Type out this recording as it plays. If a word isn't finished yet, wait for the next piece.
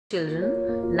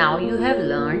Children, now you have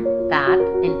learned that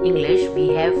in English we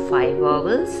have 5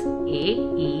 vowels A,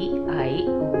 E, I,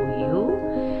 O, U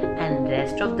and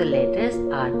rest of the letters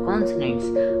are consonants.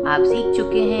 आप सीख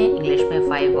चुके हैं English में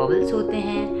 5 vowels होते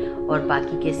हैं और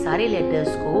बाकी के सारे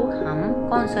लेटर्स को हम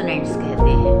consonants कहते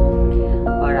हैं।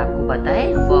 और आपको पता है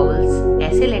vowels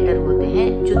ऐसे लेटर होते हैं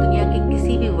जो दुनिया के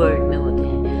किसी भी वर्ड में होते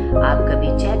हैं। आप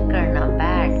कभी चेक करना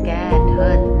बैट, कैट,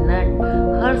 हट, नट,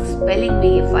 हर स्पेलिंग में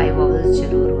ये 5 vowels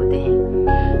जरूर होते हैं।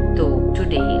 तो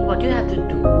today what you have to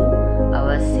do,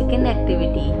 our second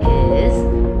activity is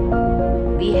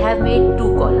we have made 2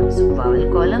 columns, vowel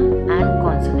column and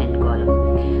consonant column.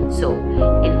 So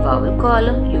in vowel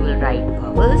column you will write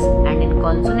vowels and in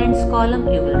consonants column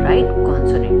you will write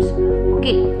consonants.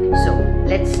 Okay, so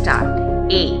let's start.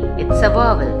 A, it's a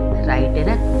vowel. Write in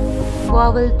a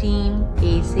vowel team.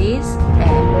 A says A.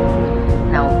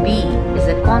 Now B is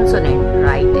a consonant.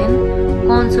 Write in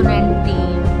consonant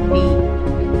team B.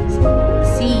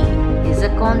 C is a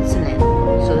consonant.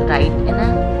 So write in a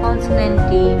consonant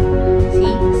team. C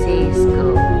says go.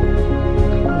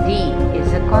 D is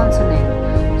a consonant.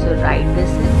 So write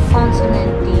this in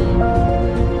consonant team.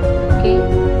 Okay.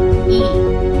 E,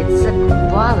 it's a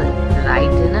vowel.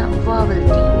 Write in a vowel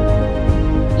team.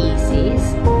 E says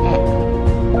F.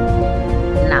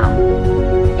 Now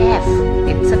F,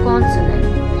 it's a consonant.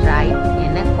 Write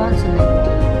in a consonant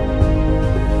team.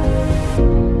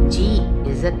 G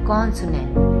is a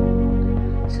consonant.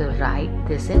 So write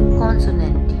this in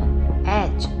consonant team.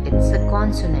 H, it's a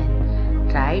consonant.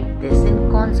 Write this in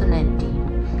consonant team.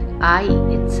 I,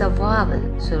 it's a vowel.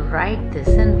 So write this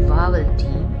in vowel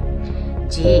team.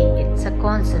 J, it's a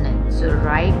consonant. So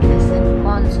write this in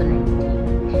consonant team.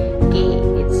 K,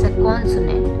 it's a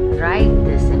consonant. Write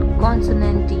this in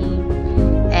consonant team.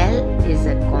 L is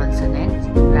a consonant.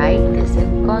 Write this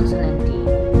in consonant team.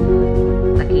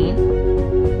 Again,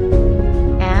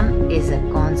 M is a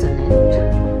consonant.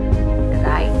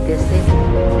 Write this in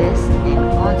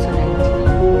consonant team.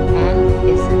 N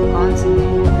is a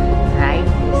consonant. Write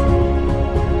this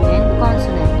in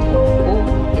consonant team. O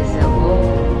is a vowel.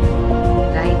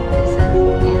 Write this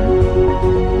in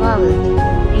vowel team.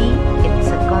 P, it's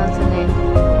a consonant.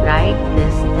 Write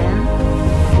this in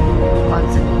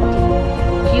consonant team.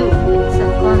 Q, it's a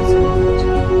consonant.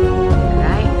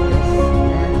 Write this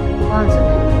in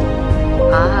consonant team.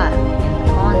 R in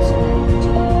consonant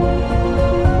team.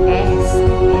 S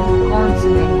in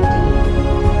consonant team.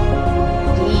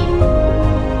 D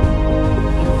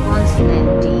in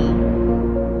consonant team.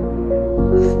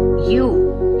 U,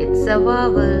 it's a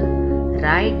vowel.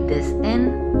 Write this in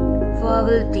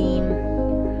vowel team.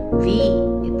 V,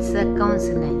 it's a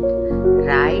consonant.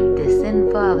 Write this in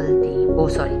vowel team.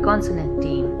 Consonant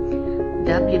team.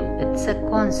 W, it's a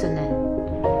consonant.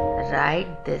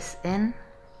 Write this in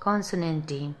consonant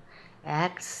team.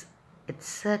 X,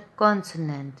 it's a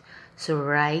consonant. So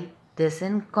write this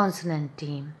in consonant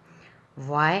team.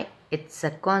 Y, it's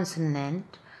a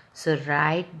consonant. So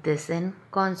write this in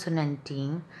consonant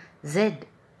team. Z,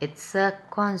 it's a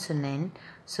consonant.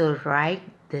 So write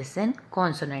this in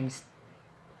consonants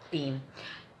team.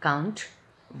 Count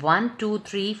 1, 2,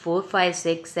 3, 4, 5,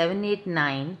 6, 7, 8,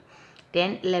 9,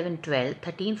 10, 11, 12,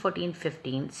 13, 14,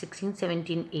 15, 16,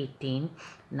 17, 18,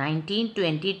 19,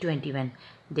 20, 21.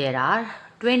 There are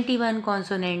 21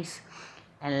 consonants.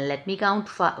 And let me count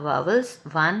vowels.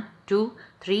 1, 2,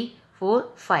 3, 4,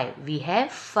 5. We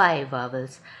have 5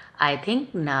 vowels. I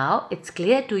think now it's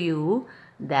clear to you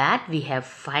that we have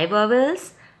 5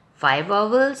 vowels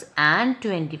and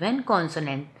 21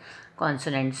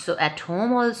 consonants. So at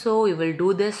home also you will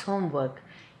do this homework.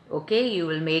 Okay, you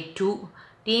will make 2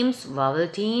 teams, vowel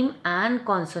team and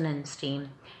consonants team.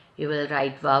 You will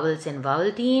write vowels in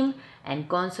vowel team and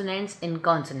consonants in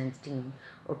consonants team.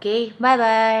 Okay, bye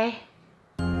bye.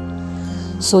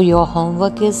 So your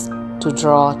homework is to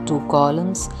draw 2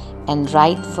 columns and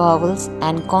write vowels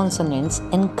and consonants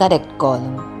in correct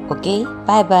column. Okay,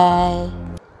 bye bye.